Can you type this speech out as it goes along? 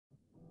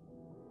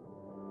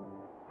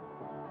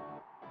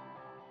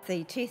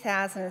the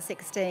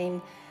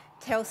 2016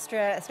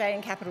 Telstra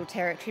Australian Capital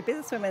Territory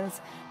Businesswomen's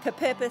for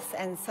Purpose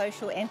and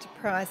Social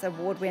Enterprise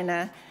Award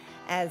winner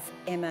as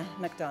Emma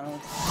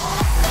Macdonald.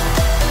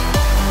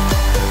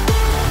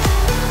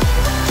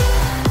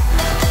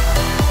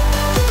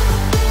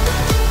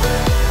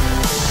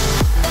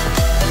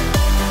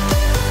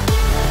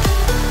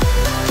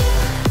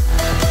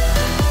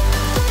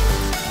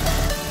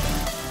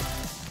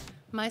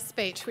 My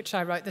speech, which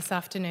I wrote this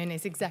afternoon,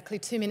 is exactly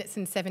 2 minutes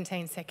and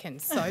 17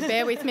 seconds, so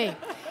bear with me.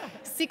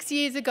 6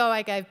 years ago,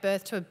 I gave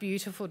birth to a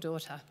beautiful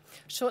daughter.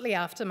 Shortly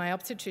after, my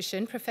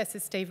obstetrician, Professor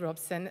Steve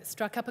Robson,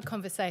 struck up a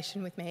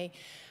conversation with me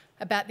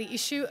about the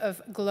issue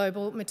of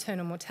global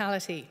maternal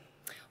mortality.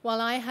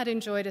 While I had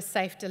enjoyed a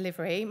safe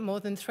delivery, more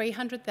than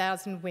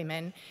 300,000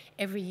 women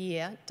every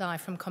year die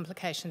from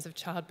complications of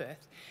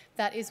childbirth.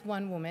 That is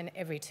one woman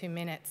every 2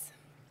 minutes.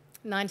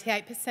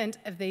 98%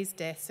 of these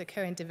deaths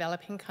occur in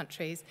developing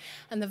countries,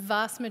 and the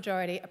vast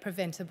majority are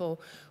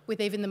preventable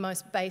with even the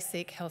most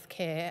basic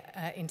healthcare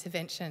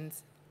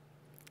interventions.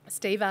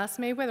 Steve asked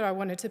me whether I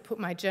wanted to put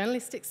my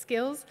journalistic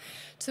skills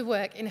to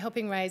work in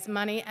helping raise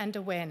money and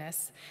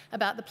awareness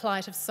about the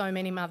plight of so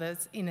many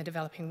mothers in the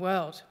developing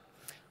world.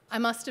 I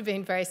must have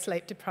been very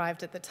sleep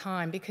deprived at the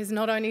time, because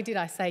not only did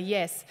I say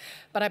yes,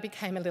 but I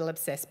became a little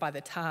obsessed by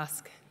the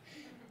task.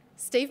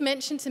 Steve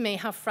mentioned to me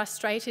how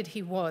frustrated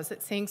he was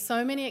at seeing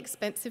so many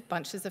expensive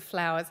bunches of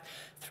flowers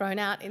thrown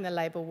out in the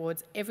labour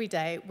wards every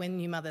day when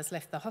new mothers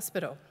left the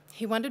hospital.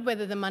 He wondered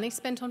whether the money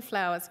spent on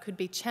flowers could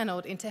be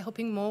channelled into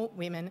helping more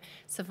women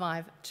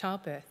survive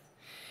childbirth.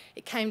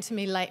 It came to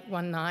me late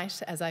one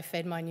night as I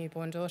fed my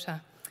newborn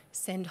daughter.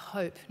 Send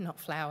hope,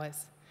 not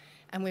flowers.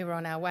 And we were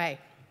on our way.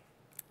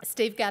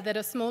 Steve gathered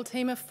a small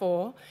team of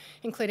 4,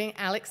 including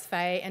Alex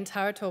Fay and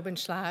Tara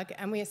Torbenschlag,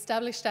 and we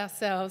established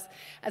ourselves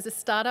as a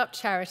start-up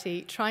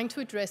charity trying to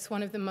address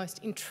one of the most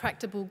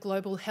intractable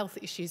global health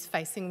issues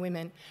facing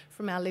women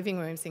from our living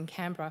rooms in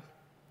Canberra.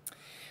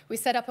 We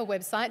set up a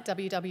website,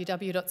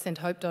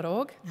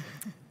 www.sendhope.org,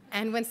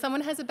 and when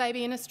someone has a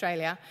baby in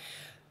Australia,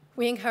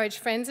 we encourage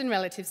friends and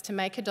relatives to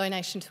make a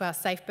donation to our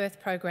safe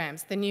birth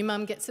programs. The new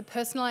mum gets a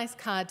personalised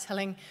card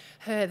telling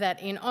her that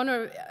in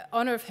honour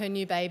of her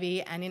new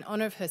baby and in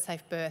honour of her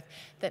safe birth,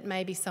 that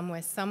maybe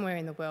somewhere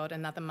in the world,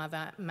 another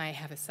mother may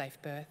have a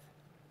safe birth.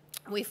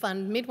 We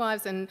fund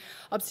midwives and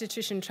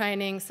obstetrician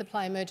training,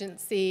 supply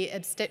emergency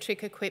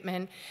obstetric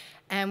equipment,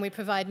 and we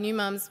provide new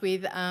mums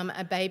with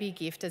a baby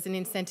gift as an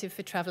incentive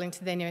for travelling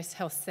to their nearest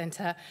health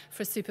centre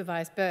for a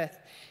supervised birth.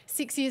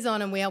 6 years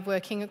on, and we are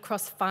working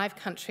across 5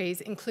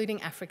 countries,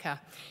 including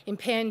Africa. In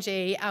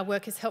PNG, our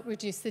work has helped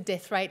reduce the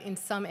death rate in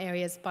some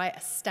areas by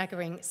a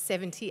staggering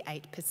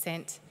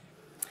 78%.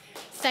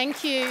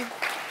 Thank you.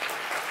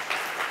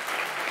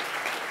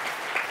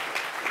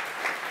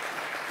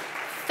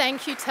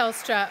 Thank you,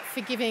 Telstra,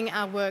 for giving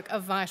our work a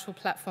vital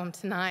platform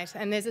tonight.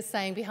 And there's a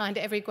saying, behind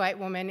every great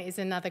woman is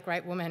another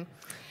great woman.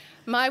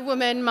 My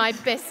woman, my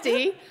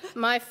bestie,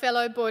 my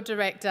fellow board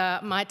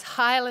director, my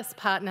tireless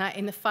partner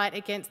in the fight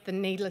against the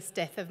needless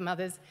death of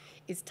mothers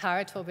is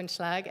Tara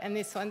Torbenschlag, and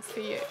this one's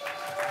for you.